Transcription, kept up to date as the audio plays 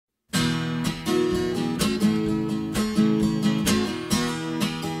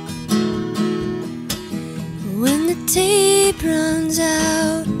tape runs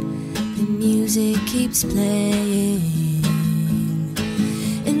out, the music keeps playing.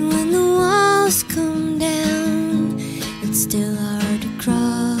 And when the walls come down, it's still hard to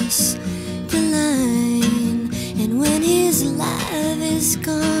cross the line. And when his love is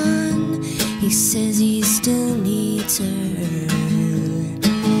gone, he says he still needs her. And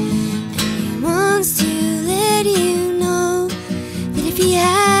he wants to let you know that if he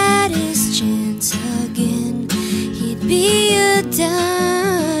had his chance again, he'd be a diamond.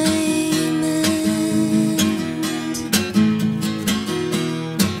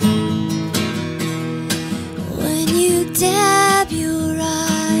 When you dab your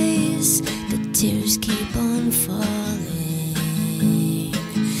eyes, the tears keep on falling.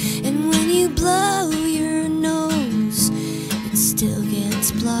 And when you blow your nose, it still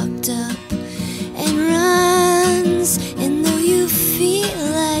gets blocked up and runs. And though you feel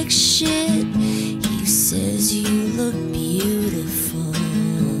like shit, he says you look beautiful.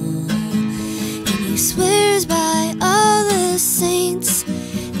 And he swears by all the saints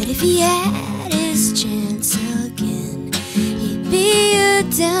that if he had his chance again, he'd be a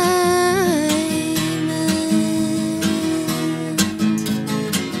diamond.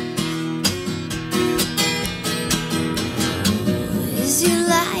 Is he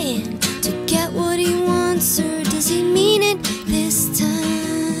lying to get what he wants, or does he mean it this time?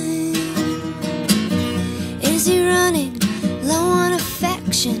 Is he running low on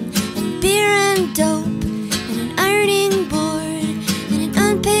affection and beer and dope and an ironing board and an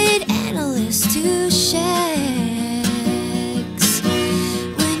unpaid analyst who shags?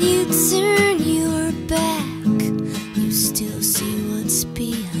 When you turn your back, you still see what's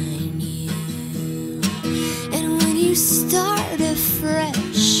behind you. And when you start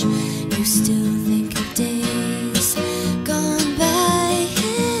afresh, you still think of days gone by.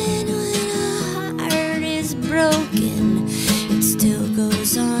 And when a heart is broken, it still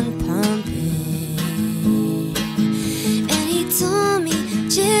goes on pumping. And he told me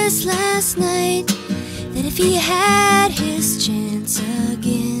just last night that if he had his chance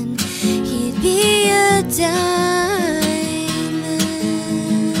again, he'd be a diamond.